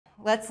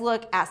let's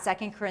look at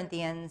 2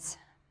 Corinthians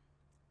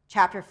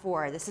chapter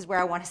 4. This is where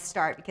I want to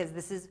start because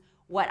this is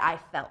what I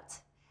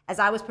felt. As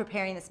I was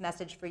preparing this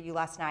message for you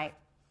last night,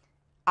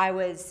 I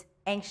was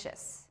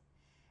anxious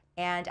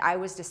and I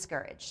was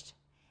discouraged.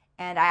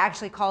 And I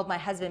actually called my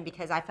husband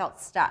because I felt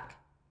stuck.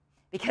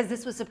 Because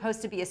this was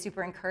supposed to be a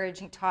super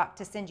encouraging talk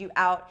to send you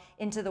out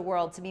into the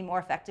world to be more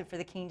effective for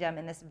the kingdom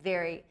in this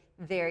very,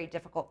 very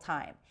difficult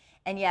time.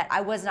 And yet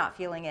I was not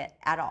feeling it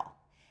at all.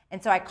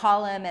 And so I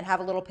call him and have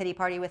a little pity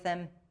party with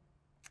him.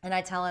 And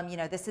I tell him,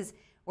 this is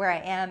where I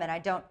am, and I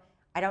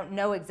don't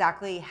know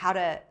exactly how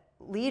to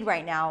lead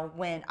right now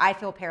when I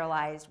feel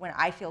paralyzed, when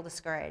I feel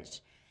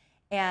discouraged.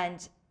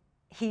 And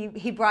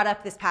he brought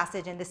up this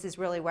passage, and this is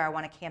really where I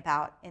want to camp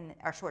out in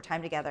our short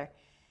time together.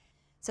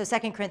 So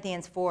 2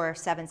 Corinthians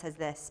 4:7 says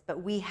this,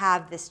 "But we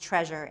have this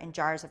treasure in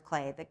jars of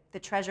clay," the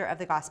treasure of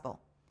the gospel,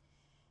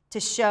 "to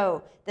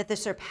show that the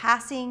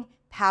surpassing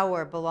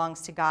power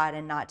belongs to God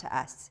and not to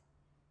us."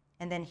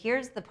 And then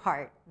here's the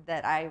part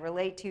that I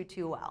relate to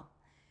too well,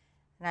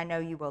 and I know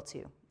you will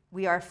too.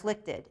 "We are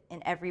afflicted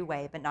in every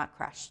way, but not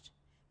crushed,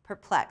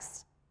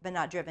 perplexed, but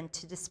not driven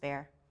to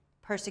despair,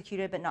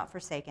 persecuted, but not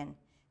forsaken,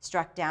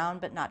 struck down,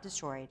 but not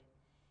destroyed,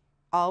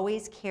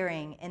 always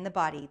carrying in the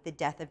body the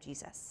death of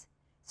Jesus,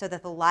 so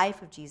that the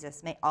life of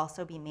Jesus may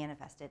also be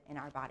manifested in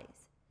our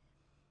bodies."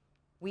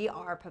 We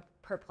are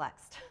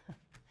perplexed.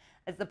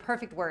 It's the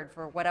perfect word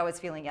for what I was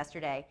feeling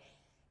yesterday.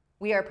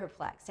 We are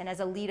perplexed. And as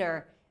a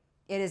leader,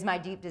 it is my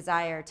deep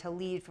desire to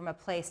lead from a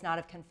place not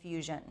of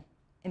confusion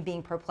and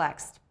being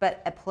perplexed,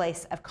 but a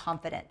place of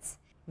confidence.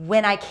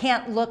 When I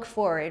can't look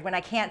forward, when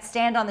I can't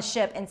stand on the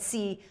ship and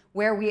see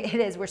where it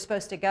is we're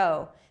supposed to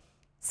go,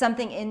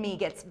 something in me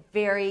gets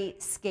very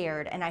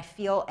scared and I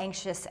feel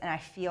anxious and I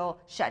feel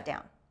shut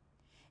down.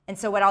 And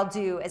so what I'll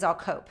do is I'll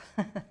cope.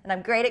 And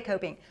I'm great at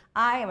coping.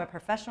 I am a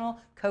professional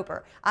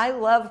coper. I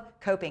love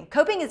coping.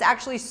 Coping is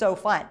actually so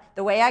fun.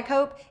 The way I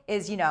cope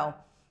is,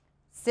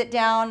 sit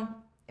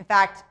down. In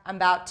fact, I'm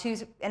about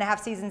 2.5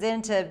 seasons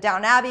into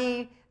Downton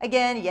Abbey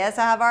again. Yes,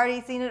 I have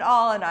already seen it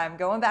all, and I'm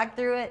going back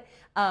through it.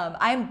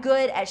 I'm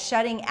good at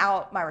shutting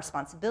out my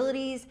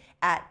responsibilities,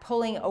 at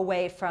pulling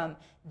away from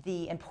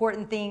the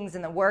important things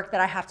and the work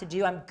that I have to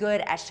do. I'm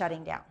good at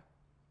shutting down.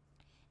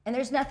 And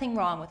there's nothing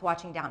wrong with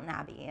watching Downton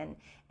Abbey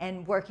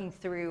and working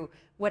through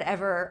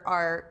whatever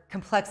our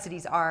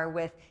complexities are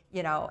with,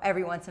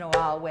 every once in a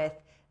while with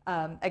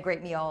a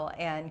great meal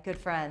and good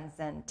friends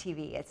and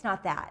TV. It's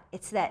not that.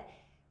 It's that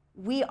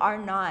we are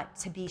not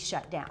to be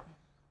shut down.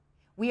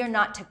 We are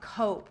not to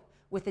cope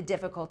with the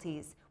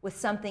difficulties with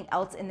something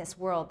else in this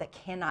world that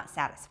cannot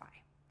satisfy.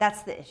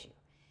 That's the issue,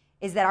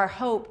 is that our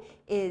hope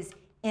is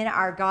in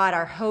our God.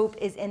 Our hope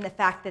is in the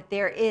fact that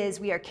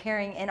we are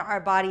carrying in our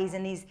bodies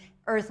in these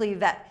earthly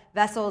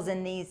vessels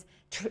and these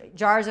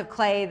jars of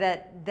clay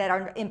that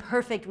are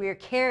imperfect. We are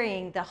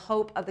carrying the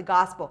hope of the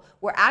gospel.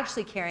 We're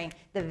actually carrying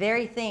the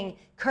very thing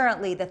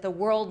currently that the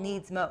world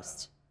needs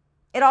most.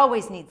 It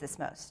always needs this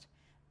most,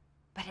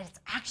 but it's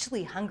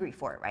actually hungry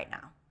for it right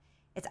now.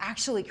 It's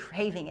actually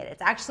craving it.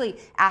 It's actually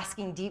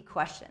asking deep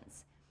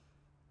questions.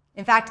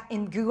 In fact,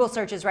 in Google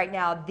searches right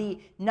now, the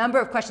number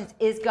of questions,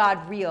 is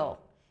God real?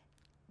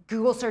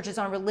 Google searches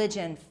on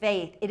religion,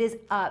 faith, it is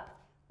up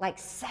like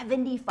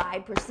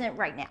 75%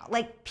 right now.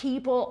 Like,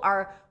 people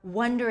are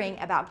wondering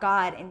about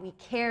God, and we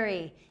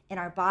carry in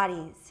our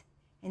bodies,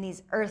 in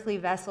these earthly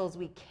vessels,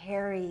 we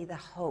carry the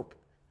hope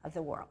of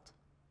the world.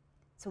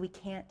 So we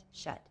can't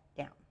shut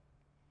down.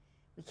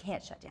 We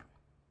can't shut down.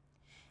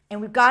 And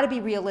we've got to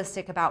be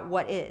realistic about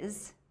what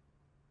is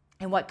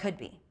and what could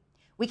be.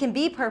 We can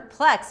be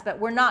perplexed, but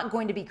we're not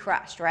going to be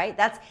crushed, right?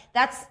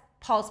 That's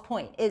Paul's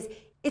point, is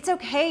it's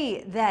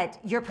okay that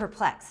you're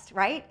perplexed,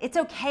 right? It's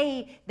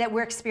okay that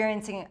we're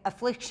experiencing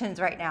afflictions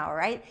right now,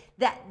 right?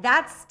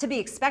 That's to be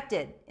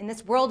expected. In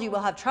this world you will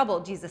have trouble,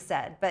 Jesus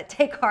said, but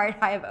take heart,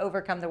 I have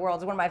overcome the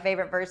world. It's one of my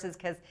favorite verses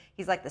because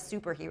he's like the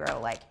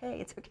superhero, like, hey,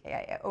 it's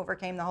okay, I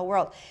overcame the whole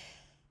world.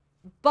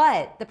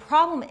 But the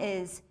problem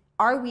is,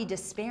 are we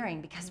despairing?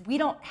 Because we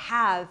don't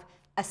have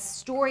a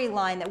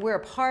storyline that we're a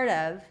part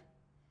of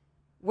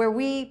where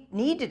we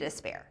need to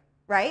despair,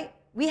 right?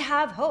 We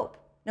have hope.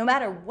 No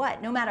matter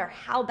what, no matter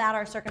how bad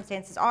our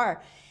circumstances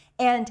are.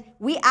 And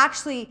we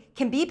actually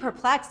can be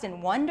perplexed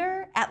and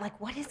wonder at,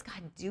 like, what is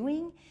God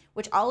doing?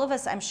 Which all of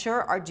us, I'm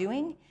sure, are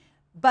doing.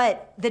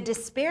 But the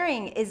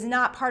despairing is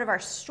not part of our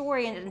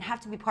story, and it doesn't have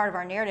to be part of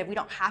our narrative. We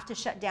don't have to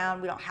shut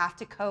down. We don't have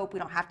to cope. We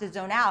don't have to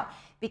zone out,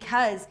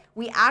 because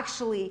we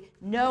actually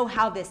know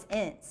how this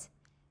ends.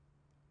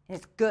 And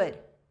it's good.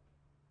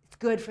 It's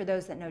good for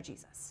those that know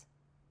Jesus.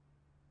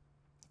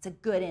 It's a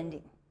good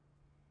ending.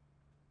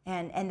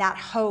 And that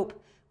hope,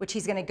 which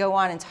he's going to go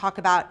on and talk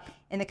about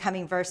in the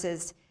coming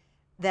verses,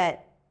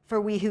 that for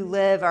we who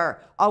live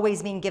are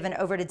always being given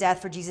over to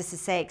death for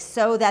Jesus' sake,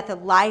 so that the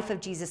life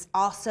of Jesus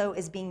also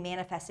is being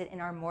manifested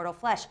in our mortal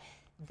flesh.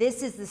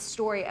 This is the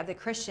story of the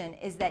Christian,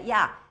 is that,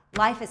 yeah,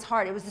 life is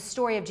hard. It was the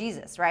story of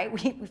Jesus, right?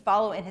 We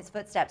follow in his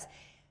footsteps.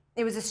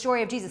 It was the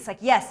story of Jesus. Like,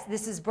 yes,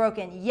 this is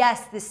broken.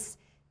 Yes, this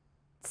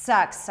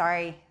sucks.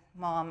 Sorry,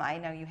 Mom, I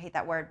know you hate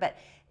that word, but,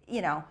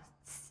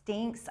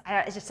 stinks.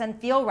 It just doesn't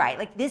feel right.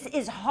 Like, this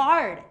is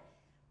hard.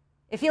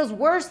 It feels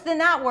worse than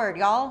that word,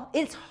 y'all.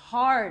 It's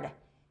hard.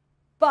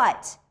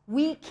 But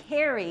we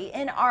carry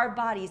in our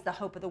bodies the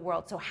hope of the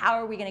world. So how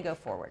are we going to go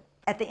forward?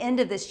 At the end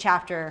of this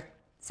chapter,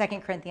 2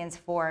 Corinthians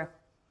 4,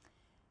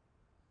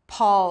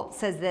 Paul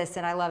says this,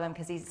 and I love him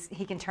because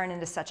he can turn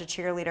into such a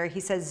cheerleader. He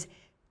says,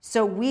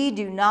 so we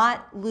do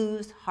not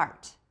lose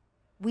heart.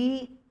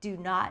 We do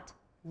not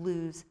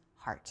lose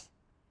heart.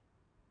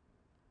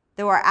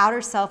 Though our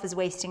outer self is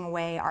wasting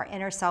away, our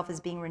inner self is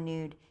being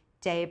renewed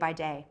day by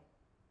day.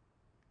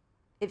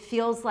 It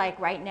feels like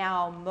right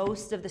now,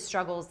 most of the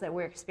struggles that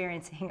we're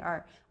experiencing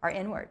are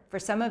inward. For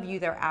some of you,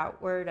 they're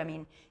outward. I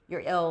mean,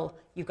 you're ill.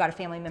 You've got a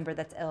family member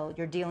that's ill.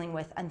 You're dealing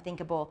with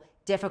unthinkable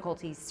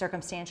difficulties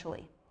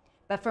circumstantially.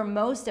 But for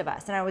most of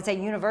us, and I would say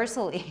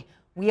universally,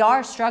 we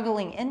are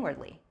struggling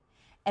inwardly.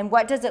 And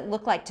what does it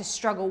look like to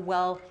struggle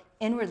well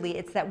inwardly?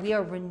 It's that we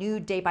are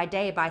renewed day by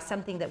day by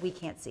something that we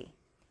can't see,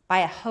 by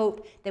a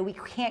hope that we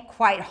can't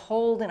quite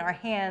hold in our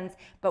hands,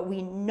 but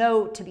we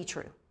know to be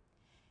true.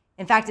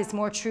 In fact, it's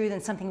more true than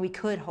something we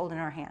could hold in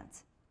our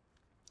hands.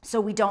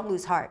 So we don't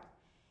lose heart.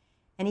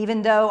 And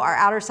even though our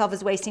outer self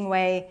is wasting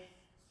away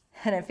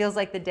and it feels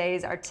like the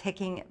days are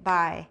ticking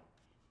by,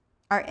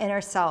 our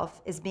inner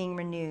self is being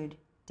renewed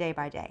day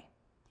by day.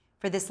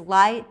 For this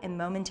light and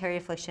momentary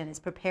affliction is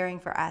preparing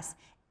for us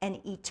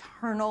an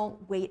eternal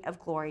weight of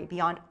glory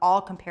beyond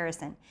all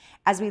comparison,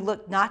 as we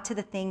look not to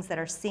the things that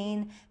are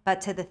seen,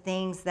 but to the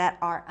things that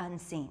are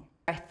unseen.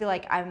 I feel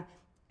like I'm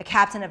a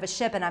captain of a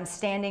ship and I'm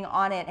standing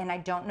on it and I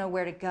don't know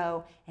where to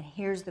go. And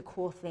here's the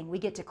cool thing. We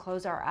get to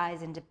close our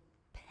eyes and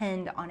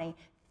depend on a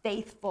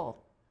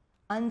faithful,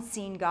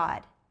 unseen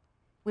God.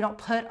 We don't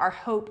put our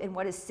hope in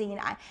what is seen.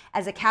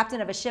 As a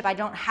captain of a ship, I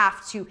don't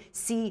have to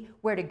see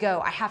where to go.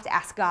 I have to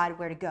ask God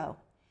where to go.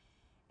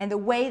 And the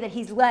way that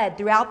he's led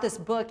throughout this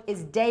book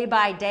is day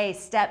by day,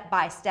 step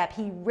by step.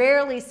 He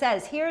rarely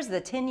says, here's the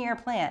 10-year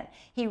plan.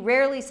 He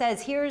rarely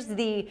says, here's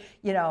the,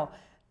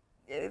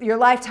 your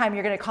lifetime,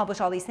 you're going to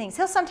accomplish all these things.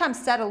 He'll sometimes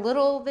set a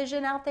little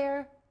vision out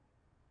there.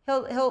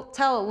 He'll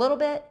tell a little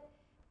bit,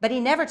 but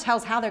he never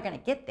tells how they're going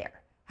to get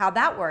there. How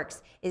that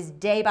works is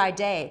day by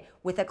day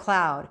with a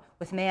cloud,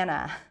 with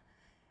manna,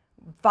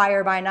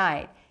 fire by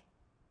night,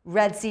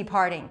 Red Sea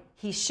parting.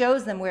 He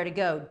shows them where to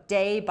go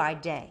day by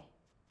day,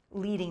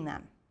 leading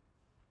them.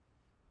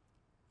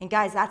 And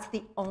guys, that's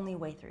the only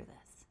way through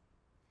this.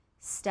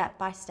 Step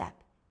by step,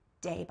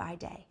 day by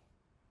day.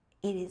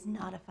 It is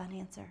not a fun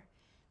answer.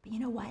 But you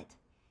know what?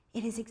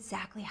 It is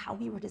exactly how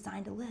we were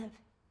designed to live.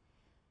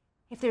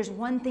 If there's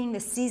one thing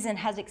this season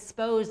has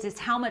exposed, it's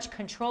how much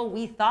control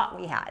we thought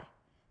we had.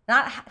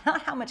 Not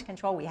how much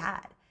control we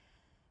had.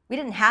 We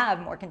didn't have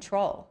more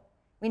control.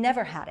 We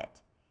never had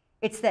it.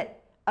 It's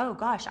that, oh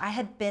gosh, I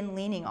had been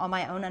leaning on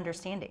my own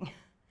understanding.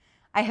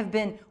 I have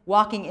been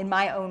walking in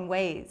my own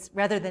ways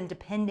rather than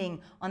depending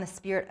on the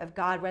Spirit of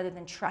God, rather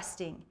than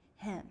trusting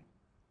him.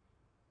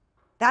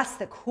 That's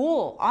the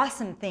cool,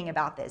 awesome thing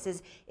about this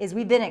is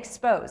we've been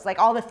exposed. Like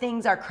all the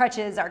things, our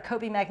crutches, our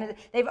coping mechanisms,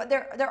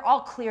 they're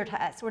all clear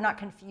to us. We're not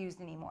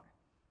confused anymore.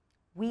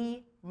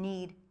 We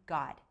need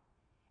God,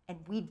 and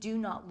we do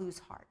not lose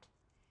heart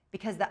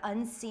because the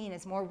unseen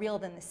is more real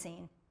than the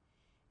seen.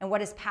 And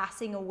what is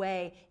passing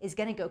away is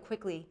going to go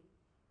quickly.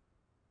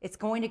 It's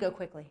going to go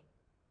quickly.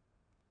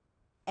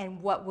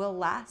 And what will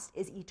last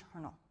is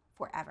eternal,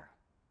 forever.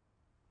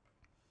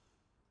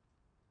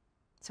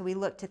 So we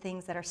look to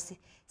things that are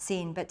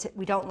seen, but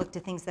we don't look to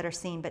things that are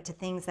seen, but to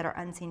things that are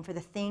unseen. For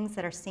the things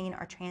that are seen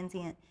are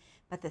transient,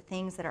 but the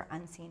things that are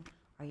unseen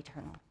are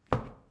eternal.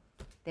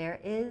 There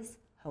is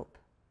hope.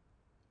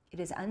 It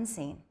is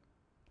unseen.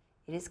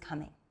 It is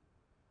coming.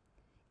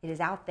 It is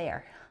out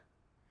there,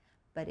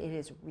 but it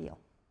is real,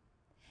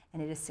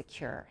 and it is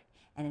secure,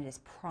 and it is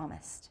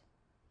promised,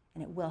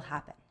 and it will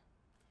happen.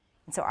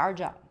 And so our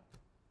job,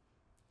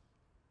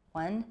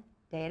 one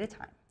day at a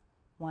time,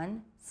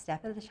 one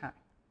step at a time,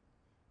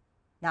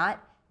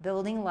 not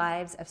building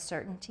lives of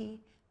certainty,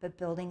 but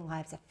building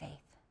lives of faith,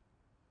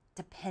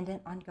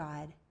 dependent on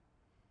God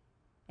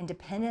and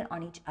dependent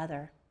on each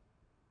other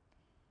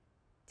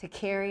to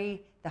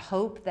carry the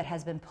hope that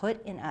has been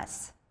put in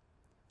us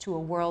to a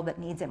world that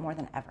needs it more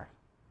than ever.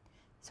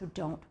 So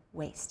don't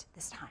waste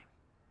this time.